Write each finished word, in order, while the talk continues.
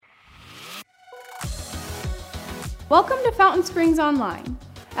Welcome to Fountain Springs Online.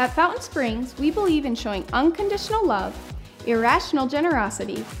 At Fountain Springs, we believe in showing unconditional love, irrational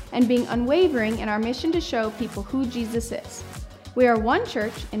generosity, and being unwavering in our mission to show people who Jesus is. We are one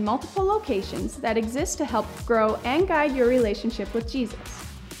church in multiple locations that exist to help grow and guide your relationship with Jesus.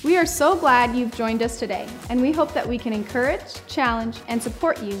 We are so glad you've joined us today, and we hope that we can encourage, challenge, and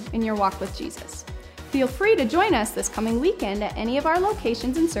support you in your walk with Jesus. Feel free to join us this coming weekend at any of our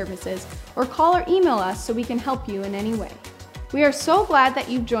locations and services, or call or email us so we can help you in any way. We are so glad that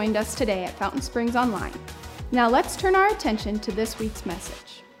you've joined us today at Fountain Springs Online. Now let's turn our attention to this week's message.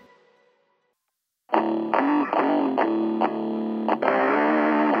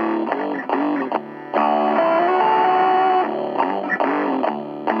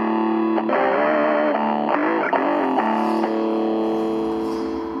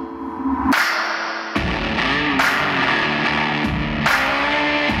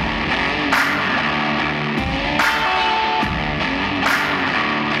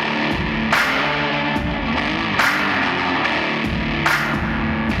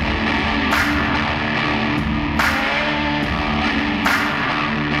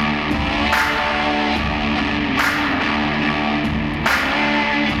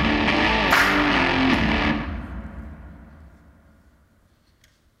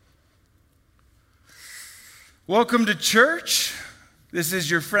 Welcome to church. This is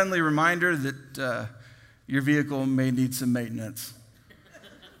your friendly reminder that your vehicle may need some maintenance.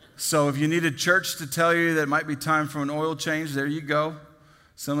 So if you needed church to tell you that it might be time for an oil change, there you go.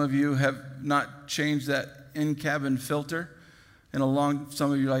 Some of you have not changed that in-cabin filter in a long,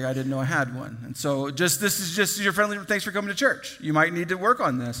 some of you are like, I didn't know I had one. And so this is just your friendly, thanks for coming to church. You might need to work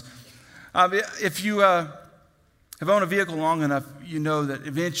on this. If you have owned a vehicle long enough, you know that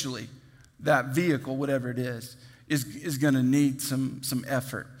eventually that vehicle, whatever it is going to need some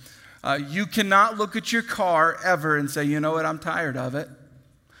effort. You cannot look at your car ever and say, you know what, I'm tired of it.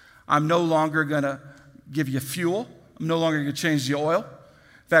 I'm no longer going to give you fuel. I'm no longer going to change the oil.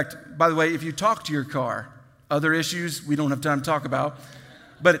 In fact, by the way, if you talk to your car, other issues we don't have time to talk about,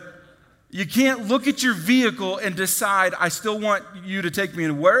 but you can't look at your vehicle and decide, I still want you to take me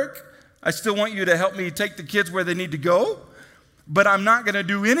to work. I still want you to help me take the kids where they need to go, but I'm not going to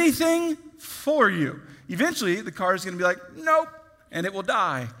do anything for you. Eventually, the car is going to be like, nope, and it will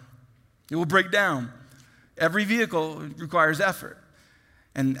die. It will break down. Every vehicle requires effort.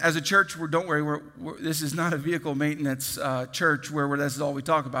 And as a church, don't worry, this is not a vehicle maintenance church where this is all we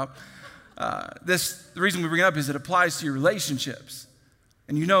talk about. The reason we bring it up is it applies to your relationships.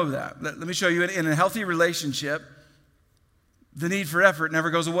 And you know that. Let me show you, in a healthy relationship, the need for effort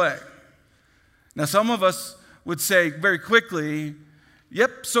never goes away. Now, some of us would say very quickly,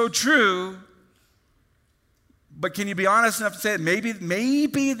 yep, so true. But can you be honest enough to say that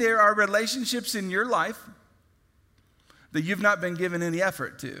maybe there are relationships in your life that you've not been given any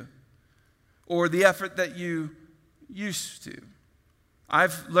effort to, or the effort that you used to?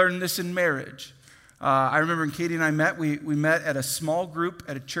 I've learned this in marriage. I remember when Katie and I met, we met at a small group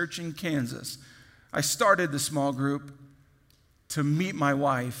at a church in Kansas. I started the small group to meet my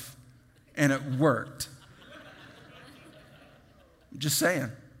wife, and it worked. Just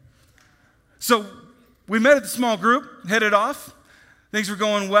saying. So we met at the small group, headed off. Things were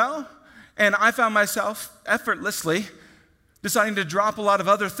going well. And I found myself effortlessly deciding to drop a lot of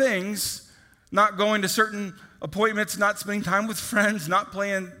other things, not going to certain appointments, not spending time with friends, not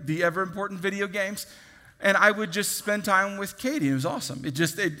playing the ever-important video games. And I would just spend time with Katie. It was awesome.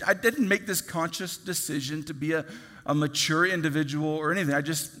 I didn't make this conscious decision to be a mature individual or anything.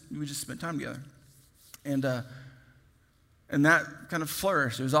 We just spent time together. And that kind of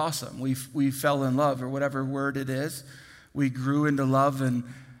flourished. It was awesome. We fell in love, or whatever word it is. We grew into love,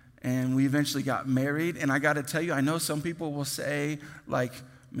 and we eventually got married. And I got to tell you, I know some people will say, like,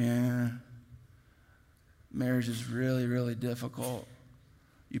 man, marriage is really, really difficult.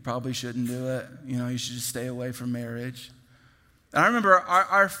 You probably shouldn't do it. You should just stay away from marriage. And I remember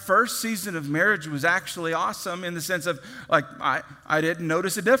our first season of marriage was actually awesome in the sense of, like, I didn't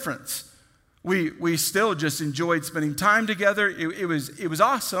notice a difference. We still just enjoyed spending time together. It was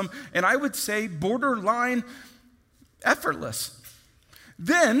awesome, and I would say borderline effortless.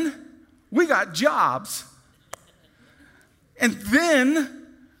 Then we got jobs, and then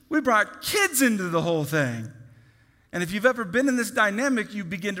we brought kids into the whole thing. And if you've ever been in this dynamic, you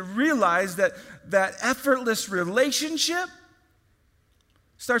begin to realize that effortless relationship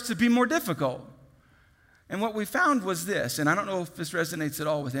starts to be more difficult. And what we found was this, and I don't know if this resonates at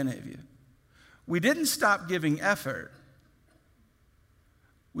all with any of you. We didn't stop giving effort.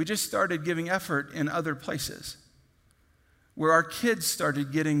 We just started giving effort in other places where our kids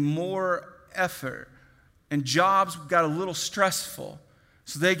started getting more effort and jobs got a little stressful,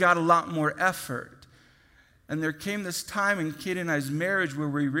 so they got a lot more effort. And there came this time in Katie and I's marriage where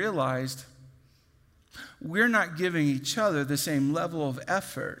we realized we're not giving each other the same level of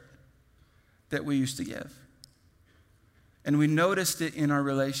effort that we used to give. And we noticed it in our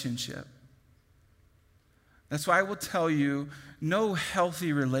relationship. That's why I will tell you, no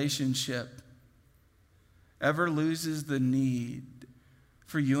healthy relationship ever loses the need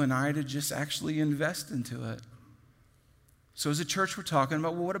for you and I to just actually invest into it. So as a church, we're talking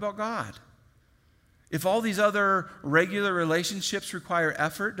about, well, what about God? If all these other regular relationships require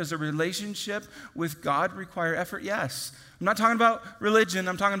effort, does a relationship with God require effort? Yes. I'm not talking about religion.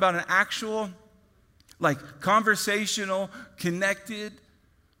 I'm talking about an actual, conversational, connected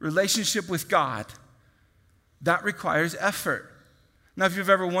relationship with God. That requires effort. Now, if you've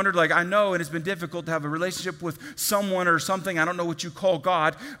ever wondered, I know, and it's been difficult to have a relationship with someone or something, I don't know what you call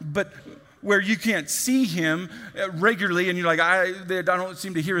God, but where you can't see him regularly, and you're like, I don't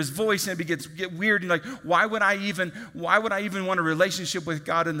seem to hear his voice, and it get weird, and you're like, why would I even want a relationship with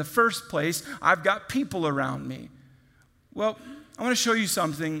God in the first place? I've got people around me. Well, I want to show you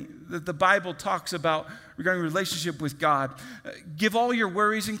something that the Bible talks about regarding relationship with God. Give all your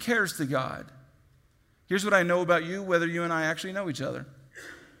worries and cares to God. Here's what I know about you, whether you and I actually know each other.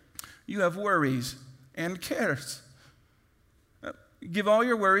 You have worries and cares. Give all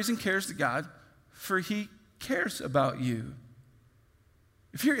your worries and cares to God, for he cares about you.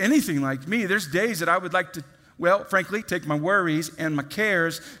 If you're anything like me, there's days that I would like to, frankly, take my worries and my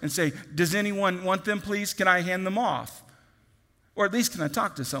cares and say, does anyone want them, please? Can I hand them off? Or at least can I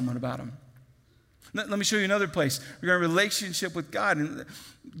talk to someone about them? Let me show you another place. We're in a relationship with God. And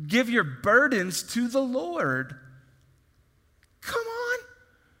give your burdens to the Lord. Come on.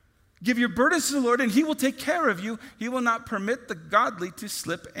 Give your burdens to the Lord, and he will take care of you. He will not permit the godly to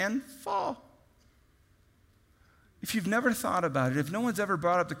slip and fall. If you've never thought about it, if no one's ever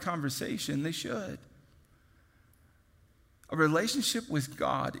brought up the conversation, they should. A relationship with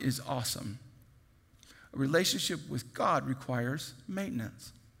God is awesome. A relationship with God requires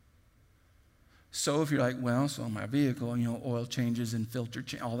maintenance. So if you're like, so my vehicle, oil changes and filter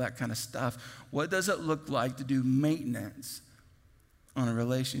change, all that kind of stuff, what does it look like to do maintenance on a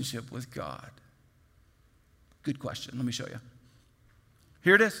relationship with God? Good question. Let me show you.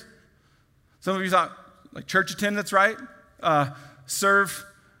 Here it is. Some of you thought, church attendance, right? Serve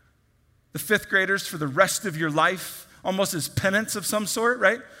the fifth graders for the rest of your life, almost as penance of some sort,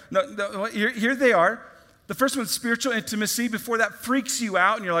 right? No, here they are. The first one's spiritual intimacy. Before that freaks you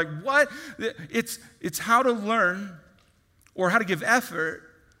out and you're like, what? It's how to learn or how to give effort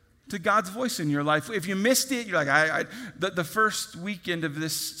to God's voice in your life. If you missed it, you're like, the first weekend of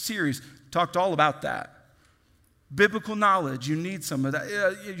this series talked all about that. Biblical knowledge, you need some of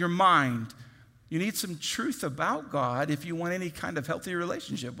that. Your mind, you need some truth about God if you want any kind of healthy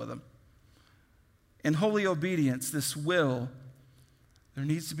relationship with him. And holy obedience, this will, there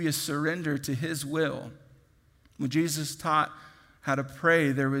needs to be a surrender to his will. When Jesus taught how to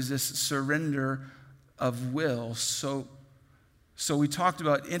pray, there was this surrender of will. So we talked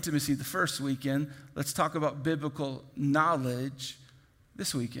about intimacy the first weekend. Let's talk about biblical knowledge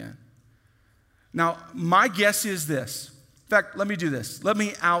this weekend. Now, my guess is this. In fact, let me do this. Let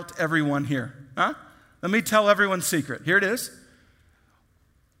me out everyone here. Let me tell everyone's secret. Here it is.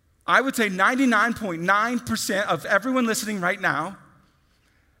 I would say 99.9% of everyone listening right now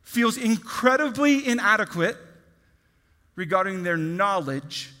feels incredibly inadequate regarding their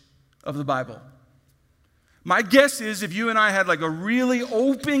knowledge of the Bible. My guess is if you and I had a really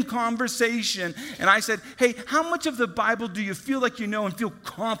open conversation and I said, hey, how much of the Bible do you feel like you know and feel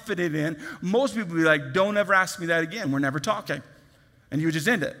confident in? Most people would be like, don't ever ask me that again. We're never talking. And you would just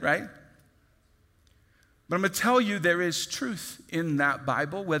end it, right? But I'm going to tell you there is truth in that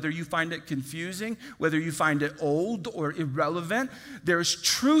Bible, whether you find it confusing, whether you find it old or irrelevant. There's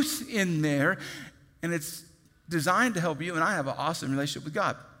truth in there, and it's designed to help you and I have an awesome relationship with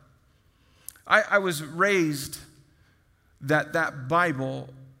God. I was raised that Bible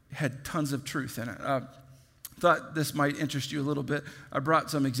had tons of truth in it. Thought this might interest you a little bit. I brought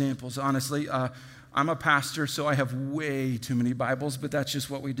some examples, honestly. I'm a pastor, so I have way too many Bibles, but that's just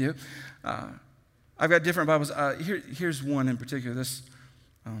what we do. I've got different Bibles. Here's one in particular.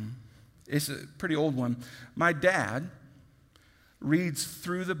 It's a pretty old one. My dad reads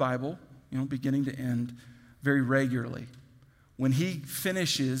through the Bible, beginning to end, very regularly. When he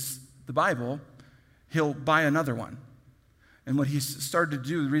finishes the Bible, he'll buy another one. And what he started to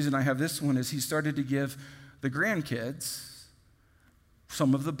do, the reason I have this one is he started to give the grandkids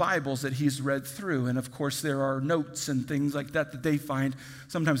some of the Bibles that he's read through. And of course, there are notes and things like that that they find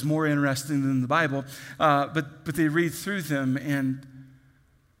sometimes more interesting than the Bible. But they read through them. And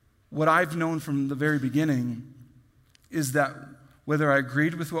what I've known from the very beginning is that whether I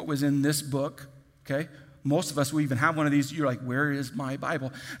agreed with what was in this book, okay, most of us, we even have one of these. You're like, where is my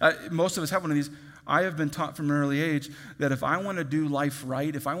Bible? Most of us have one of these. I have been taught from an early age that if I want to do life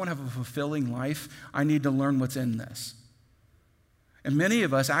right, if I want to have a fulfilling life, I need to learn what's in this. And many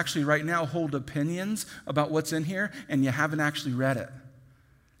of us actually right now hold opinions about what's in here, and you haven't actually read it.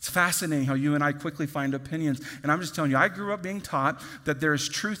 It's fascinating how you and I quickly find opinions. And I'm just telling you, I grew up being taught that there is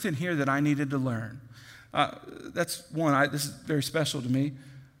truth in here that I needed to learn. That's one. This is very special to me.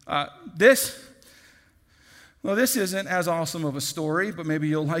 This isn't as awesome of a story, but maybe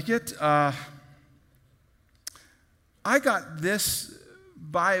you'll like it. I got this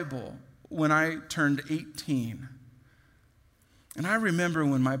Bible when I turned 18. And I remember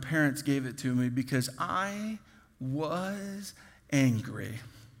when my parents gave it to me because I was angry.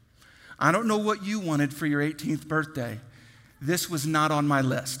 I don't know what you wanted for your 18th birthday. This was not on my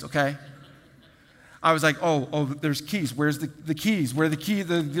list, okay? I was like, oh, there's keys. Where's the keys? There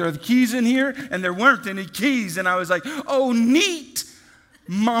are the keys in here? And there weren't any keys. And I was like, oh, neat,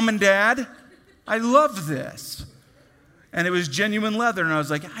 Mom and Dad. I love this. And it was genuine leather. And I was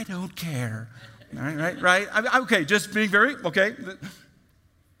like, I don't care. Right? Okay, just being very, okay.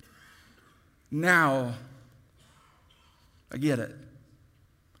 Now, I get it.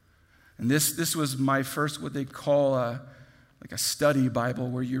 And this was my first, what they call like a study Bible,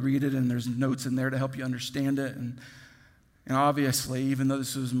 where you read it and there's notes in there to help you understand it. And obviously, even though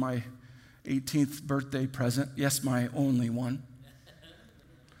this was my 18th birthday present, yes, my only one,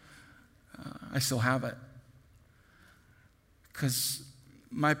 I still have it. Because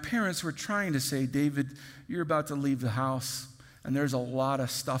my parents were trying to say, David, you're about to leave the house, and there's a lot of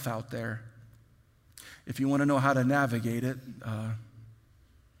stuff out there. If you want to know how to navigate it,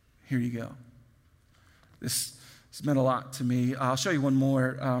 here you go. This meant a lot to me. I'll show you one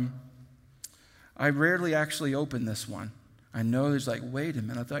more. I rarely actually open this one. I know there's like, wait a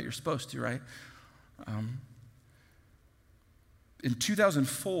minute, I thought you're supposed to, right? In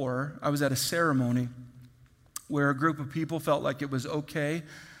 2004, I was at a ceremony where a group of people felt like it was okay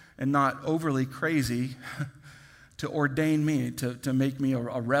and not overly crazy to ordain me, to make me a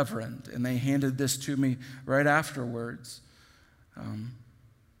reverend. And they handed this to me right afterwards. And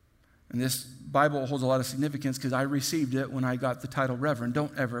this Bible holds a lot of significance because I received it when I got the title Reverend.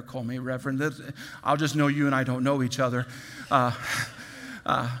 Don't ever call me Reverend. I'll just know you and I don't know each other. But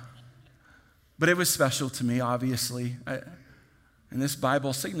it was special to me, obviously. And this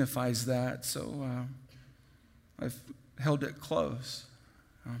Bible signifies that. So I've held it close.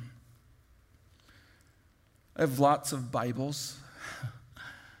 I have lots of Bibles.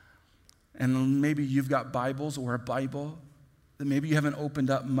 And maybe you've got Bibles or a Bible that maybe you haven't opened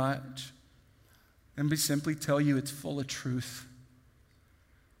up much. And we simply tell you it's full of truth.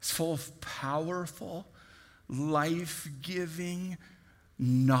 It's full of powerful, life-giving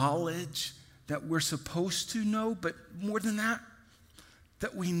knowledge that we're supposed to know, but more than that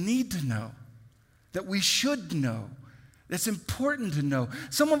we need to know, that we should know, that's important to know.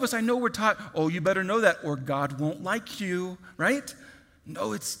 Some of us, I know we're taught, oh, you better know that or God won't like you, right?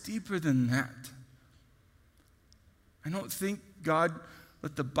 No, it's deeper than that. I don't think God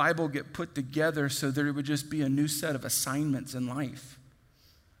let the Bible get put together so that it would just be a new set of assignments in life.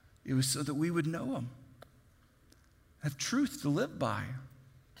 It was so that we would know Him, have truth to live by.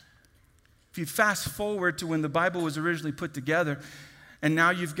 If you fast forward to when the Bible was originally put together, and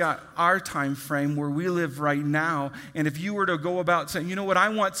now you've got our time frame where we live right now. And if you were to go about saying, you know what, I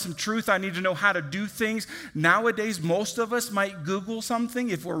want some truth, I need to know how to do things. Nowadays, most of us might Google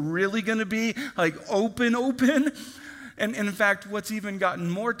something if we're really going to be like open. And in fact, what's even gotten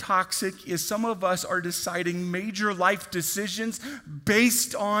more toxic is some of us are deciding major life decisions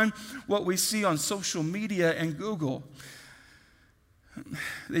based on what we see on social media and Google.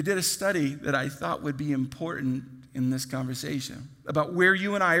 They did a study that I thought would be important in this conversation about where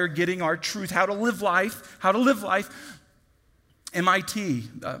you and I are getting our truth, how to live life. MIT,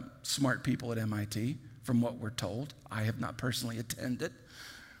 smart people at MIT, from what we're told. I have not personally attended.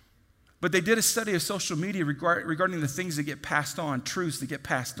 But they did a study of social media regarding the things that get passed on, truths that get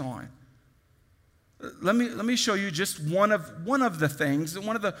passed on. Let me show you just one of the things,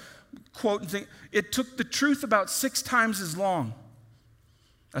 one of the quote and thing. It took the truth about 6 times as long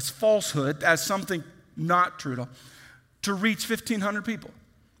as falsehood, as something not true, to reach 1,500 people.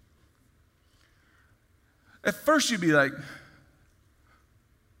 At first you'd be like,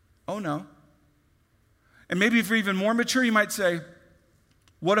 oh no. And maybe if you're even more mature, you might say,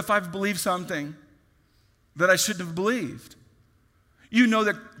 What if I've believed something that I shouldn't have believed? You know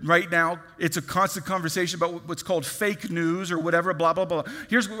that right now it's a constant conversation about what's called fake news or whatever, blah, blah, blah.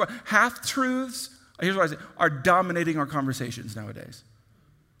 Here's what half-truths, here's what I say, are dominating our conversations nowadays.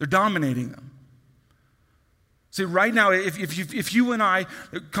 They're dominating them. See, right now, if you and I,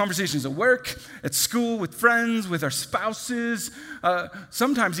 conversations at work, at school, with friends, with our spouses,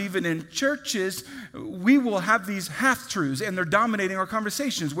 sometimes even in churches, we will have these half-truths, and they're dominating our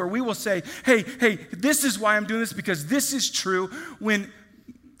conversations, where we will say, hey, this is why I'm doing this, because this is true, when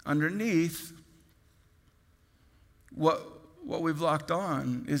underneath, what we've locked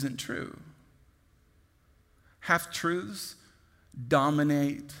on isn't true. Half-truths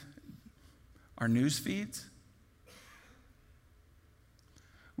dominate our news feeds.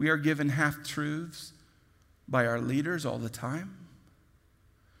 We are given half-truths by our leaders all the time.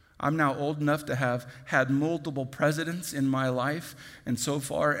 I'm now old enough to have had multiple presidents in my life, and so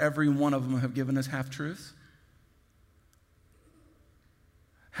far, every one of them have given us half-truths.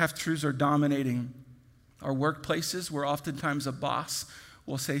 Half-truths are dominating our workplaces, where oftentimes a boss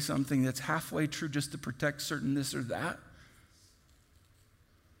will say something that's halfway true just to protect certain this or that.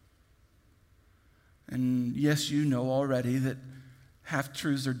 And yes, you know already that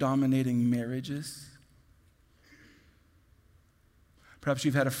half-truths are dominating marriages. Perhaps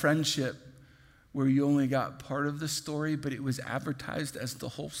you've had a friendship where you only got part of the story, but it was advertised as the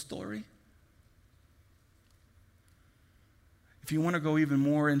whole story. If you want to go even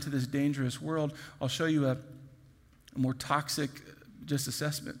more into this dangerous world, I'll show you a more toxic just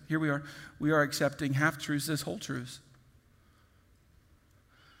assessment. Here we are. We are accepting half-truths as whole truths.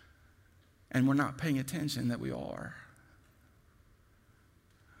 And we're not paying attention that we are.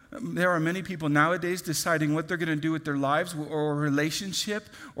 There are many people nowadays deciding what they're going to do with their lives or relationship,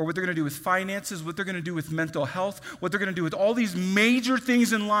 or what they're going to do with finances, what they're going to do with mental health, what they're going to do with all these major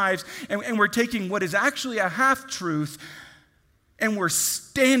things in lives, and we're taking what is actually a half-truth and we're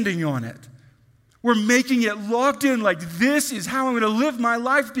standing on it. We're making it locked in, like this is how I'm going to live my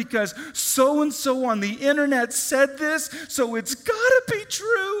life because so-and-so on the internet said this, so it's got to be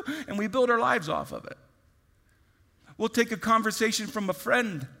true, and we build our lives off of it. We'll take a conversation from a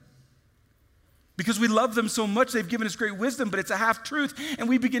friend because we love them so much, they've given us great wisdom, but it's a half-truth, and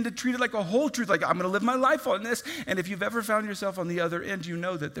we begin to treat it like a whole truth, like I'm going to live my life on this, and if you've ever found yourself on the other end, you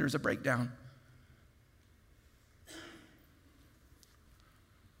know that there's a breakdown.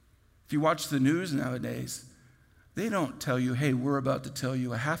 If you watch the news nowadays, they don't tell you, hey, we're about to tell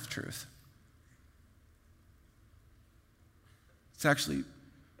you a half-truth. It's actually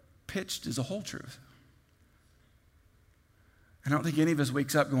pitched as a whole truth. I don't think any of us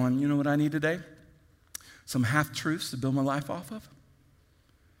wakes up going, you know what I need today? Some half-truths to build my life off of.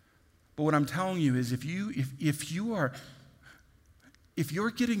 But what I'm telling you is if you're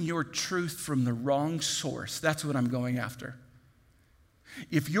getting your truth from the wrong source, that's what I'm going after.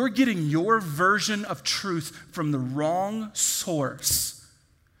 If you're getting your version of truth from the wrong source,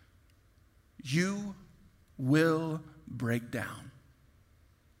 you will break down.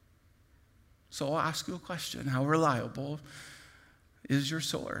 So I'll ask you a question. How reliable is your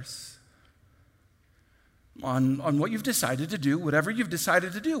source on what you've decided to do, whatever you've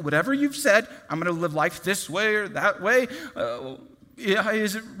decided to do, whatever you've said, I'm going to live life this way or that way?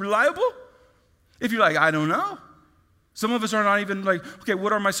 Is it reliable? If you're like, I don't know. Some of us are not even like, okay,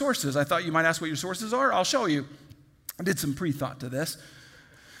 what are my sources? I thought you might ask what your sources are. I'll show you. I did some pre-thought to this.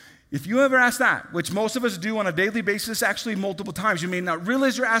 If you ever ask that, which most of us do on a daily basis, actually multiple times, you may not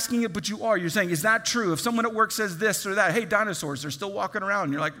realize you're asking it, but you are. You're saying, is that true? If someone at work says this or that, hey, dinosaurs, they're still walking around.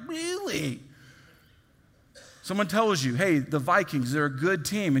 And you're like, really? Someone tells you, hey, the Vikings, they're a good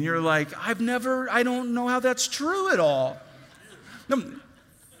team. And you're like, I don't know how that's true at all. No,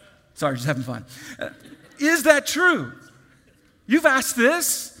 sorry, just having fun. Is that true? You've asked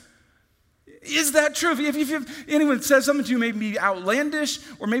this. Is that true? If anyone says something to you, maybe outlandish,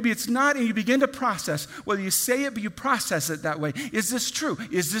 or maybe it's not, and you begin to process, whether you say it, but you process it that way. Is this true?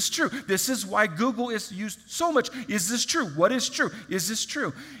 Is this true? This is why Google is used so much. Is this true? What is true? Is this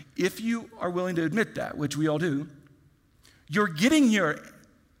true? If you are willing to admit that, which we all do, you're getting your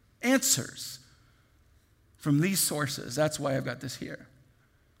answers from these sources. That's why I've got this here.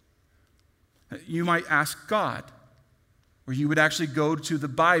 You might ask God, or you would actually go to the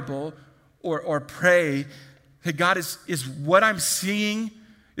Bible or pray, hey, God, is what I'm seeing,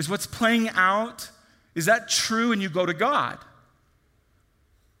 is what's playing out, is that true? And you go to God.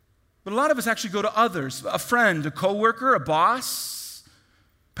 But a lot of us actually go to others, a friend, a coworker, a boss,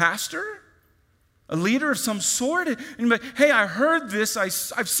 pastor, a leader of some sort. And you're like, hey, I heard this,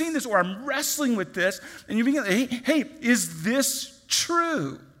 I've seen this, or I'm wrestling with this. And you begin, hey, is this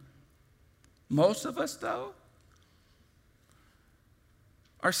true. Most of us, though,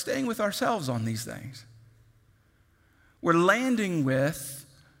 are staying with ourselves on these things. We're landing with,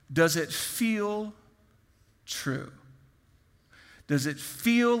 does it feel true? Does it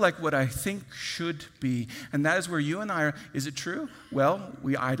feel like what I think should be? And that is where you and I are. Is it true? Well,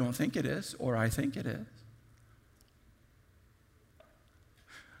 I don't think it is, or I think it is.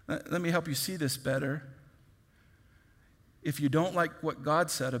 Let me help you see this better. If you don't like what God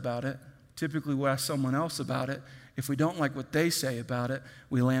said about it, typically we'll ask someone else about it. If we don't like what they say about it,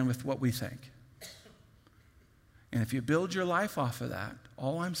 we land with what we think. And if you build your life off of that,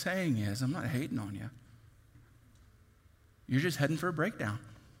 all I'm saying is, I'm not hating on you. You're just heading for a breakdown.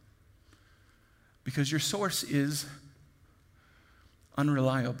 Because your source is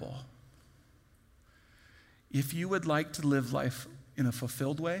unreliable. If you would like to live life in a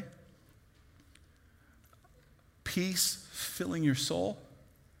fulfilled way, peace filling your soul,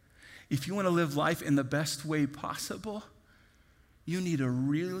 if you want to live life in the best way possible, you need a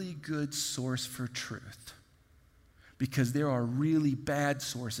really good source for truth. Because there are really bad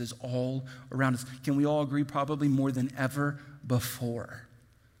sources all around us. Can we all agree? Probably more than ever before.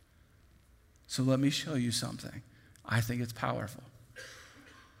 So let me show you something. I think it's powerful.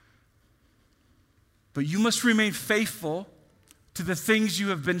 But you must remain faithful to the things you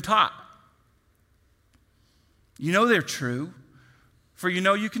have been taught. You know they're true, for you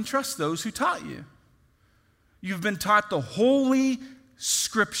know you can trust those who taught you. You've been taught the Holy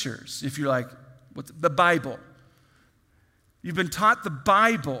Scriptures, if you're like, what's the Bible? You've been taught the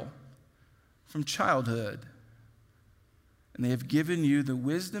Bible from childhood. And they have given you the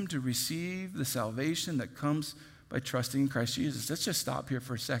wisdom to receive the salvation that comes by trusting in Christ Jesus. Let's just stop here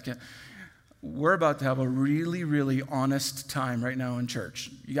for a second. We're about to have a really, really honest time right now in church.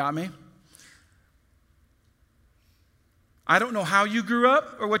 You got me? I don't know how you grew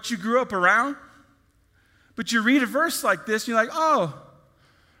up or what you grew up around, but you read a verse like this, and you're like, oh,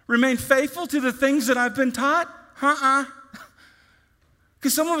 remain faithful to the things that I've been taught?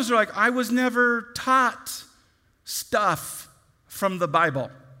 Because some of us are like, I was never taught stuff from the Bible,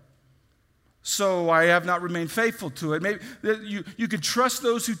 so I have not remained faithful to it. Maybe you can trust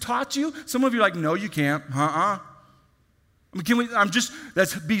those who taught you. Some of you are like, no, you can't. I mean,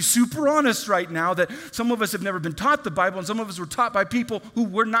 let's be super honest right now that some of us have never been taught the Bible, and some of us were taught by people who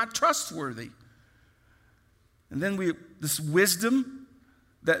were not trustworthy. And then this wisdom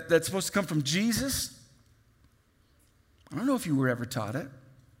that's supposed to come from Jesus, I don't know if you were ever taught it.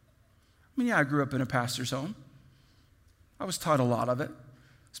 I mean, yeah, I grew up in a pastor's home. I was taught a lot of it.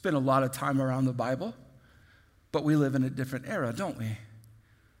 Spent a lot of time around the Bible. But we live in a different era, don't we?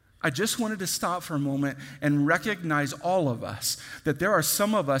 I just wanted to stop for a moment and recognize all of us, that there are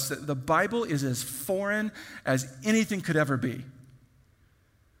some of us that the Bible is as foreign as anything could ever be.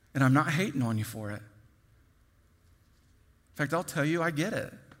 And I'm not hating on you for it. In fact, I'll tell you, I get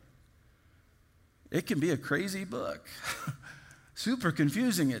it. It can be a crazy book, super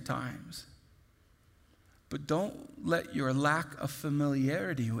confusing at times. But don't let your lack of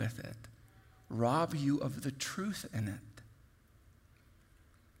familiarity with it rob you of the truth in it.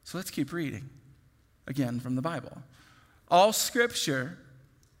 So let's keep reading, again, from the Bible. All Scripture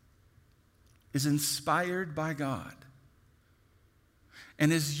is inspired by God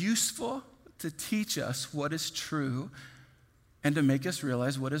and is useful to teach us what is true and to make us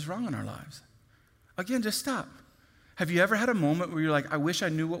realize what is wrong in our lives. Again, just stop. Have you ever had a moment where you're like, I wish I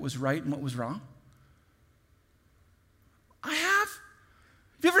knew what was right and what was wrong? I have.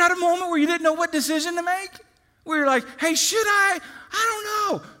 Have you ever had a moment where you didn't know what decision to make? Where you're like, hey, should I? I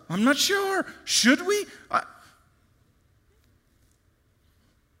don't know. I'm not sure. Should we?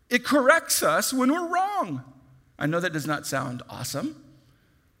 It corrects us when we're wrong. I know that does not sound awesome,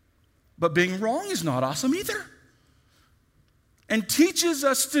 but being wrong is not awesome either. And teaches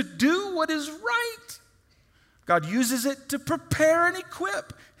us to do what is right. God uses it to prepare and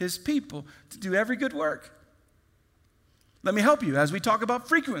equip His people to do every good work. Let me help you as we talk about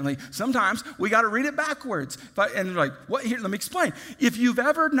frequently. Sometimes we got to read it backwards. And like, what here? Let me explain. If you've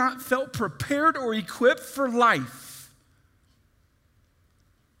ever not felt prepared or equipped for life,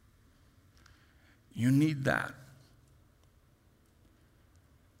 you need that.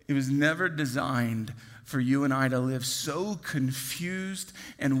 It was never designed for you and I to live so confused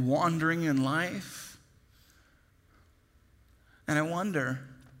and wandering in life. And I wonder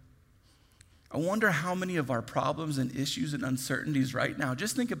how many of our problems and issues and uncertainties right now,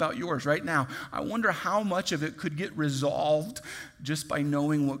 just think about yours right now. I wonder how much of it could get resolved just by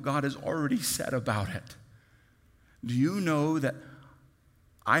knowing what God has already said about it. Do you know that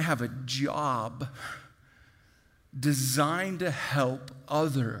I have a job designed to help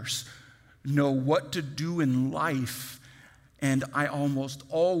others know what to do in life, and I almost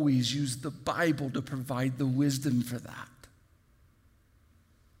always use the Bible to provide the wisdom for that.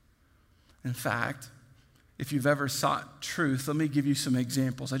 In fact, if you've ever sought truth, let me give you some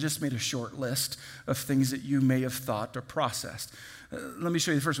examples. I just made a short list of things that you may have thought or processed. Let me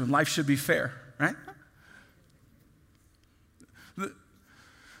show you the first one. Life should be fair, right?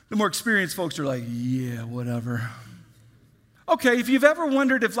 The more experienced folks are like, yeah, whatever. Okay, if you've ever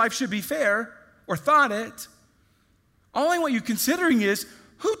wondered if life should be fair or thought it, all I want you considering is,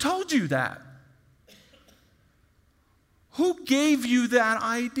 who told you that? Who gave you that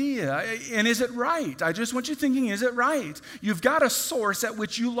idea? And is it right? I just want you thinking, is it right? You've got a source at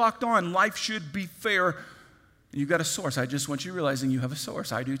which you locked on, life should be fair. You've got a source. I just want you realizing you have a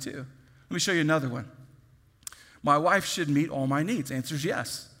source. I do too. Let me show you another one. My wife should meet all my needs. Answer is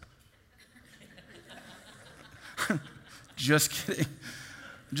yes. Just kidding.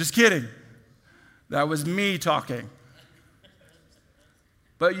 Just kidding. That was me talking.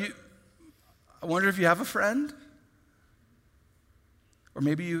 But I wonder if you have a friend, or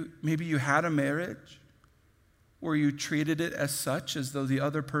maybe you had a marriage where you treated it as such, as though the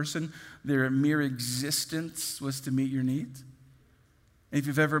other person, their mere existence was to meet your needs. And if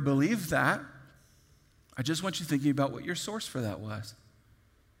you've ever believed that, I just want you thinking about what your source for that was.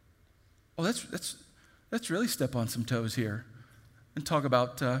 Oh, let's really step on some toes here and talk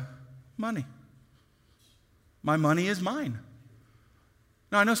about money. My money is mine.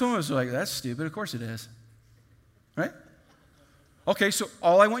 Now, I know some of us are like, that's stupid. Of course it is. Right? Okay, so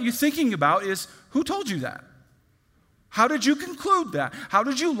all I want you thinking about is, who told you that? How did you conclude that? How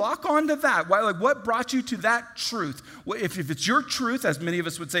did you lock onto that? What brought you to that truth? If it's your truth, as many of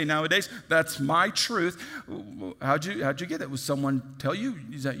us would say nowadays, that's my truth. How'd you get it? Was someone tell you?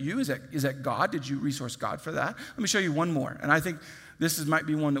 Is that you? Is that God? Did you resource God for that? Let me show you one more. And I think this might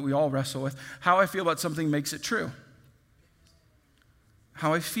be one that we all wrestle with. How I feel about something makes it true.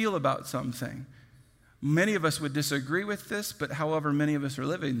 How I feel about something. Many of us would disagree with this, but however, many of us are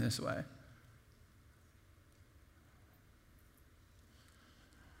living this way.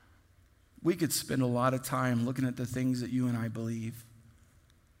 We could spend a lot of time looking at the things that you and I believe.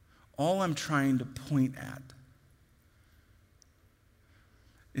 All I'm trying to point at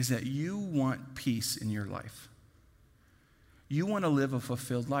is that you want peace in your life. You want to live a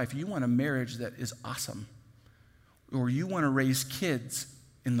fulfilled life. You want a marriage that is awesome. Or you want to raise kids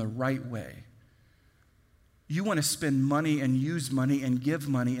in the right way. You want to spend money and use money and give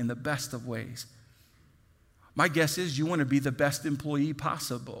money in the best of ways. My guess is you want to be the best employee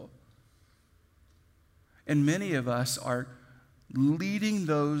possible. And many of us are leading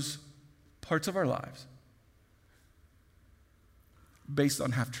those parts of our lives based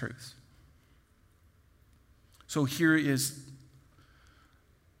on half-truths. So here is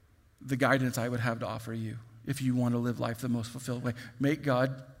the guidance I would have to offer you if you want to live life the most fulfilled way. Make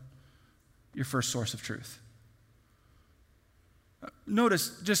God your first source of truth.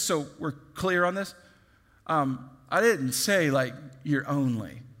 Notice, just so we're clear on this, I didn't say like you're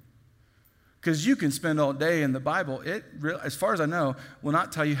only. Because you can spend all day in the Bible. It, as far as I know, will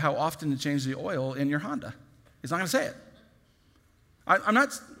not tell you how often to change the oil in your Honda. It's not going to say it. I'm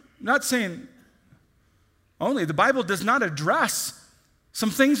not saying only. The Bible does not address some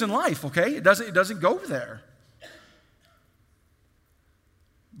things in life, okay? It doesn't go there.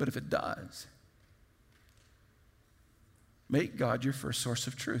 But if it does, make God your first source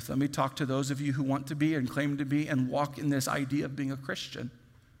of truth. Let me talk to those of you who want to be and claim to be and walk in this idea of being a Christian.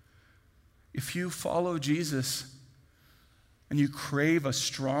 If you follow Jesus and you crave a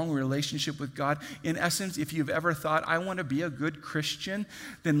strong relationship with God, in essence, if you've ever thought, I want to be a good Christian,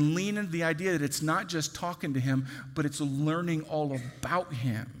 then lean into the idea that it's not just talking to him, but it's learning all about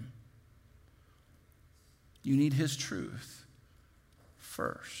him. You need his truth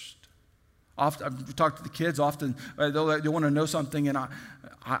first. Often, I've talked to the kids often, they want to know something, and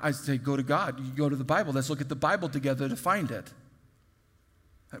I say, go to God. You go to the Bible. Let's look at the Bible together to find it.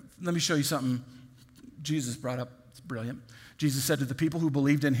 Let me show you something Jesus brought up. It's brilliant. Jesus said to the people who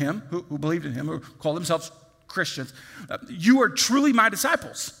believed in him, who believed in him, who call themselves Christians, you are truly my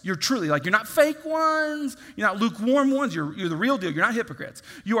disciples. You're truly, like, you're not fake ones, you're not lukewarm ones, you're the real deal, you're not hypocrites.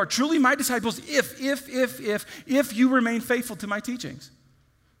 You are truly my disciples if you remain faithful to my teachings.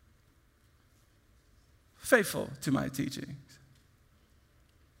 Faithful to my teachings.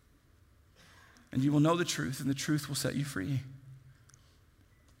 And you will know the truth, and the truth will set you free.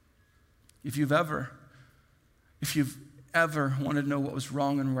 If you've ever wanted to know what was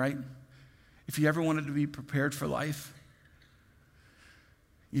wrong and right, if you ever wanted to be prepared for life,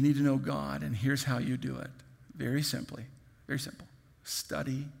 you need to know God, and here's how you do it. very simply, very simple.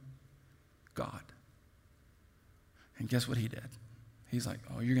 Study God. And guess what he did? He's like,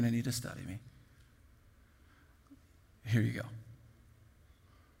 oh, you're going to need to study me. Here you go.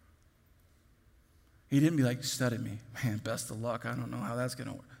 He didn't be like, study me. Man, best of luck. I don't know how that's going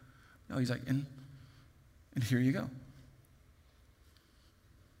to work. No, he's like, and here you go.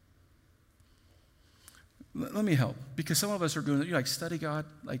 Let me help. Because some of us are doing it. You're like, study God.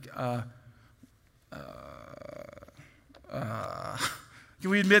 Like, can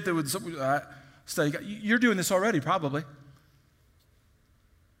we admit that with study God? You're doing this already, probably.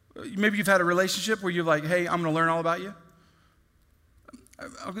 Maybe you've had a relationship where you're like, hey, I'm going to learn all about you.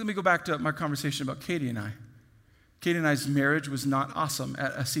 Let me go back to my conversation about Katie and I. Katie and I's marriage was not awesome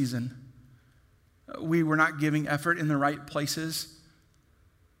at a season. We were not giving effort in the right places.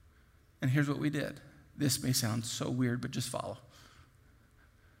 And here's what we did. This may sound so weird, but just follow.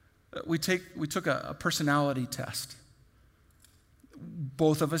 We took a personality test.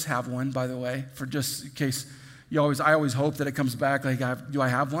 Both of us have one, by the way, for just in case I always hope that it comes back like, do I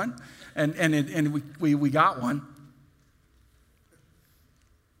have one? And we got one.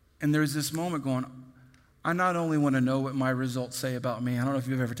 And there's this moment going, I not only want to know what my results say about me. I don't know if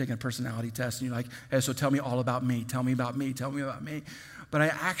you've ever taken a personality test and you're like, hey, so tell me all about me. Tell me about me. Tell me about me. But I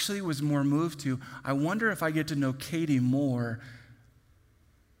actually was more moved to, I wonder if I get to know Katie more,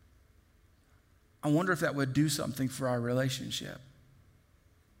 I wonder if that would do something for our relationship.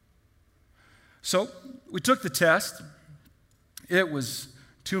 So we took the test. It was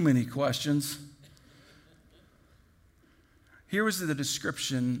too many questions. Here was the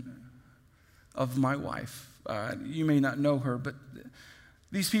description of my wife. You may not know her, but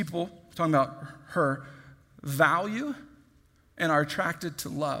these people, talking about her, value and are attracted to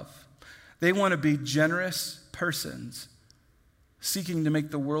love. They want to be generous persons, seeking to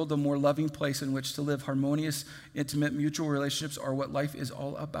make the world a more loving place in which to live. Harmonious, intimate, mutual relationships are what life is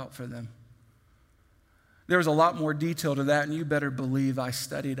all about for them. There's a lot more detail to that, and you better believe I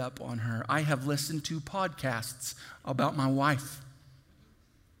studied up on her. I have listened to podcasts about my wife.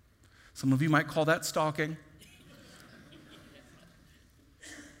 Some of you might call that stalking.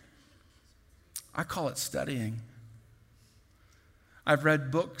 I call it studying. I've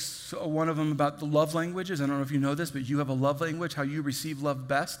read books, one of them about the love languages. I don't know if you know this, but you have a love language, how you receive love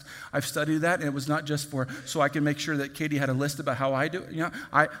best. I've studied that, and it was not just so I can make sure that Katie had a list about how I do it.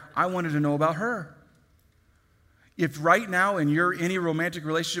 I wanted to know about her. If right now in any romantic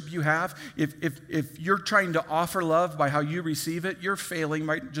relationship you have, if you're trying to offer love by how you receive it, you're failing,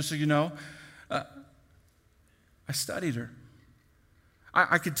 right? Just so you know. I studied her.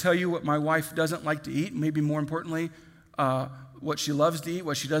 I could tell you what my wife doesn't like to eat, maybe more importantly, what she loves to eat,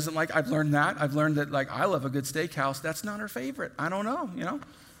 what she doesn't like. I've learned that. I've learned that, like, I love a good steakhouse. That's not her favorite. I don't know,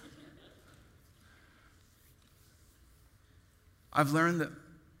 I've learned that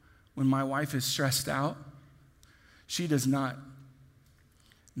when my wife is stressed out, she does not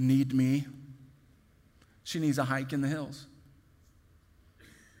need me. She needs a hike in the hills.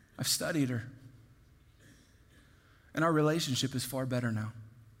 I've studied her. And our relationship is far better now.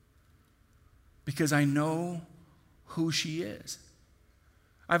 Because I know who she is.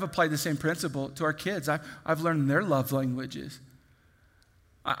 I've applied the same principle to our kids. I've learned their love languages.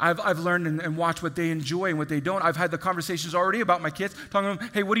 I've learned and watched what they enjoy and what they don't. I've had the conversations already about my kids, talking to them,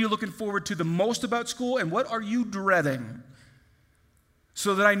 hey, what are you looking forward to the most about school, and what are you dreading?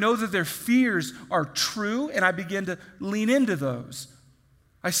 So that I know that their fears are true, and I begin to lean into those.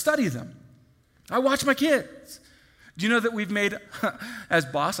 I study them. I watch my kids. Do you know that we've made, as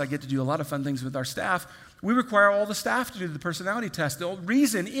boss, I get to do a lot of fun things with our staff. We require all the staff to do the personality test. The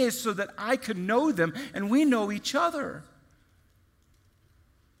reason is so that I can know them and we know each other.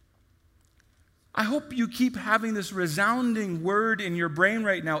 I hope you keep having this resounding word in your brain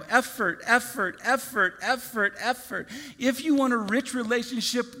right now. Effort, effort, effort, effort, effort. If you want a rich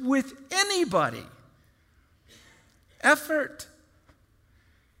relationship with anybody, effort.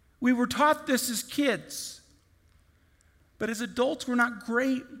 We were taught this as kids. But as adults, we're not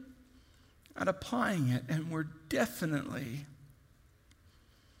great at applying it. And we're definitely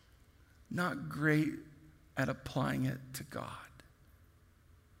not great at applying it to God.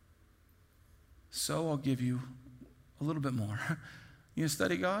 So I'll give you a little bit more. You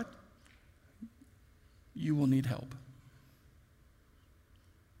study God, you will need help.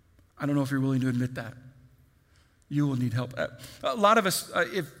 I don't know if you're willing to admit that. You will need help. A lot of us,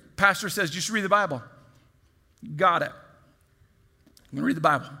 if pastor says you should read the Bible, got it. I'm going to read the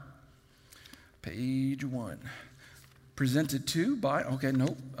Bible. Page 1. Presented to by,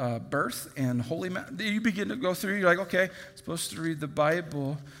 birth and holy. You begin to go through, you're like, okay, supposed to read the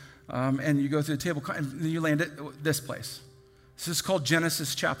Bible. and you go through the table, and then you land at this place. This is called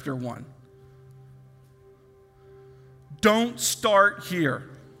Genesis chapter 1. Don't start here.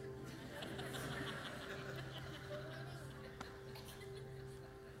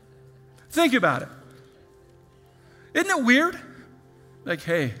 Think about it. Isn't it weird? Like,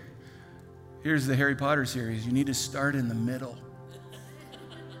 hey, here's the Harry Potter series. You need to start in the middle.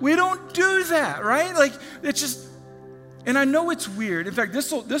 We don't do that, right? Like, it's just, and I know it's weird. In fact,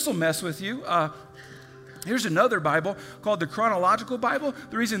 this will mess with you. Here's another Bible called the Chronological Bible.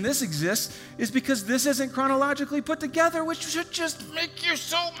 The reason this exists is because this isn't chronologically put together, which should just make you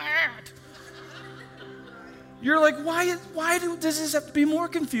so mad. You're like, why does this have to be more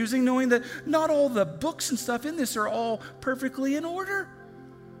confusing, knowing that not all the books and stuff in this are all perfectly in order?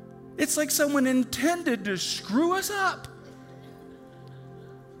 It's like someone intended to screw us up.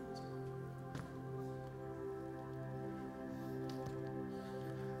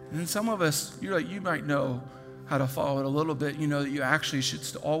 And some of us, you might know how to follow it a little bit. You know that you actually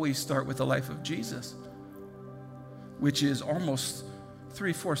should always start with the life of Jesus, which is almost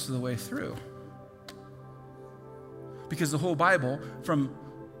 3/4 of the way through. Because the whole Bible, from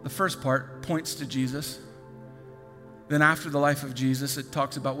the first part, points to Jesus. Then after the life of Jesus, it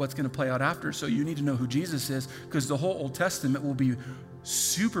talks about what's going to play out after. So you need to know who Jesus is, because the whole Old Testament will be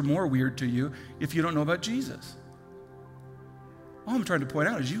super more weird to you if you don't know about Jesus. All I'm trying to point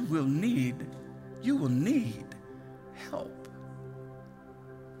out is you will need help.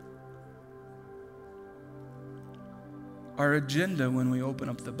 Our agenda when we open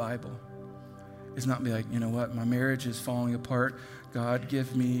up the Bible is not be like, you know what, my marriage is falling apart. God,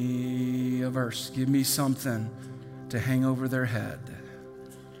 give me a verse. Give me something to hang over their head.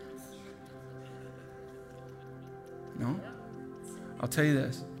 No? I'll tell you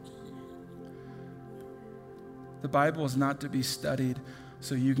this. The Bible is not to be studied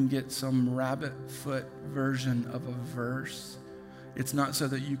so you can get some rabbit foot version of a verse. It's not so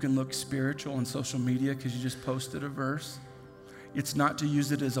that you can look spiritual on social media because you just posted a verse. It's not to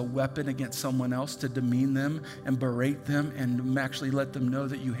use it as a weapon against someone else to demean them and berate them and actually let them know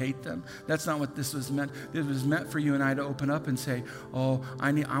that you hate them. That's not what this was meant. It was meant for you and I to open up and say, oh,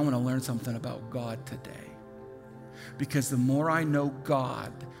 I want to learn something about God today. Because the more I know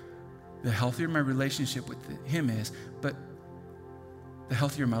God, the healthier my relationship with Him is, but the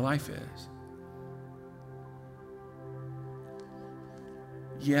healthier my life is.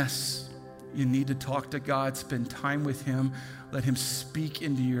 Yes, you need to talk to God, spend time with Him, let Him speak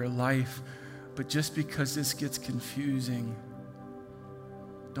into your life. But just because this gets confusing,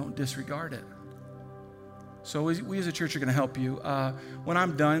 don't disregard it. So we as a church are going to help you. When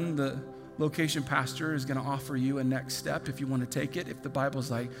I'm done, the location pastor is going to offer you a next step if you want to take it. If the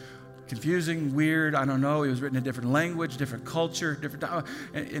Bible's like confusing, weird, I don't know, it was written in a different language, different culture, different time,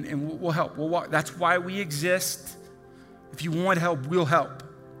 and we'll help. We'll walk. That's why we exist. If you want help, we'll help.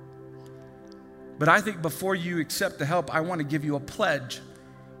 But I think before you accept the help, I want to give you a pledge.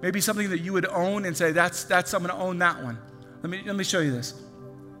 Maybe something that you would own and say, I'm going to own that one. Let me show you this.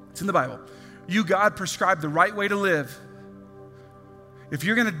 It's in the Bible. You, God, prescribe the right way to live. If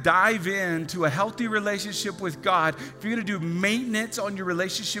you're going to dive into a healthy relationship with God, if you're going to do maintenance on your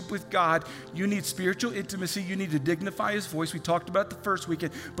relationship with God, you need spiritual intimacy. You need to dignify His voice. We talked about it the first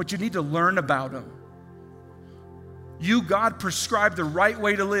weekend, but you need to learn about Him. You, God, prescribe the right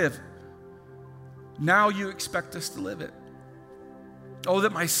way to live. Now you expect us to live it. Oh,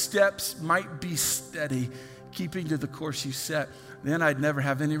 that my steps might be steady, keeping to the course you set. Then I'd never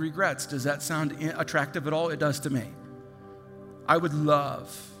have any regrets. Does that sound attractive at all? It does to me. I would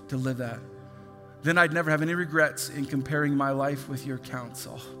love to live that. Then I'd never have any regrets in comparing my life with your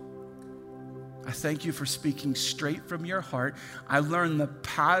counsel. I thank you for speaking straight from your heart. I learned the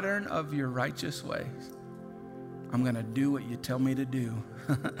pattern of your righteous ways. I'm going to do what you tell me to do.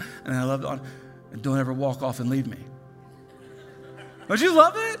 And I love it. And don't ever walk off and leave me. Don't you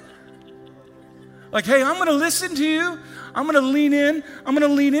love it? Like, hey, I'm going to listen to you. I'm going to lean in. I'm going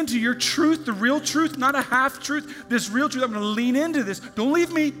to lean into your truth, the real truth, not a half truth, this real truth. I'm going to lean into this. Don't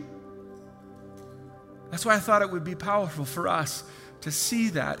leave me. That's why I thought it would be powerful for us to see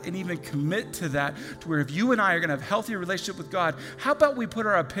that and even commit to that, to where if you and I are going to have a healthy relationship with God, how about we put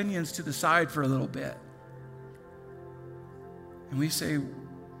our opinions to the side for a little bit? And we say,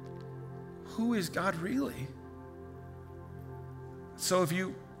 who is God really? So if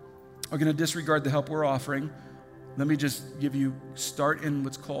you are going to disregard the help we're offering, let me just start in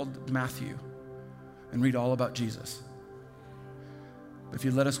what's called Matthew and read all about Jesus. But if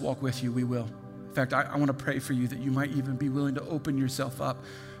you let us walk with you, we will. In fact, I want to pray for you that you might even be willing to open yourself up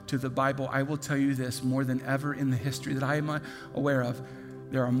to the Bible. I will tell you this, more than ever in the history that I am aware of,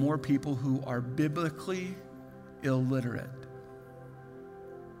 there are more people who are biblically illiterate.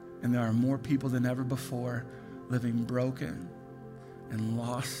 And there are more people than ever before living broken and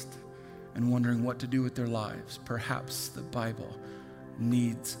lost and wondering what to do with their lives. Perhaps the Bible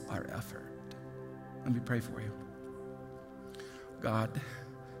needs our effort. Let me pray for you. God,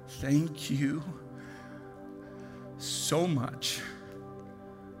 thank you so much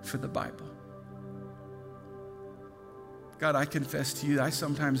for the Bible. God, I confess to you, I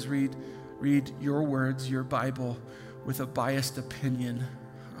sometimes read your words, your Bible, with a biased opinion.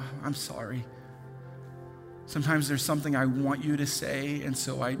 I'm sorry. Sometimes there's something I want you to say, and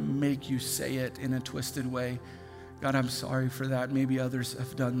so I make you say it in a twisted way. God, I'm sorry for that. Maybe others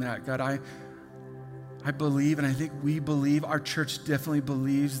have done that. God, I believe, and I think we believe, our church definitely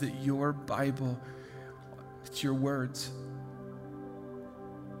believes that your Bible, it's your words.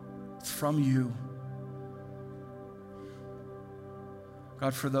 It's from you.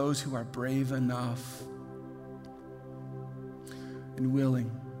 God, for those who are brave enough and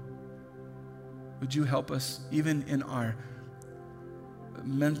willing, would you help us, even in our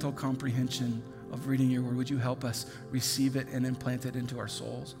mental comprehension of reading your word, would you help us receive it and implant it into our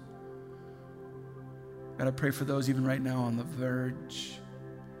souls? God, I pray for those even right now on the verge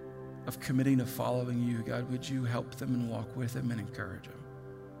of committing to following you. God, would you help them and walk with them and encourage them?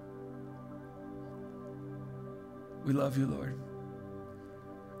 We love you, Lord.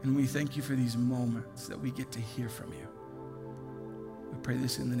 And we thank you for these moments that we get to hear from you. We pray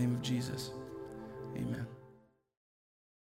this in the name of Jesus. Amen.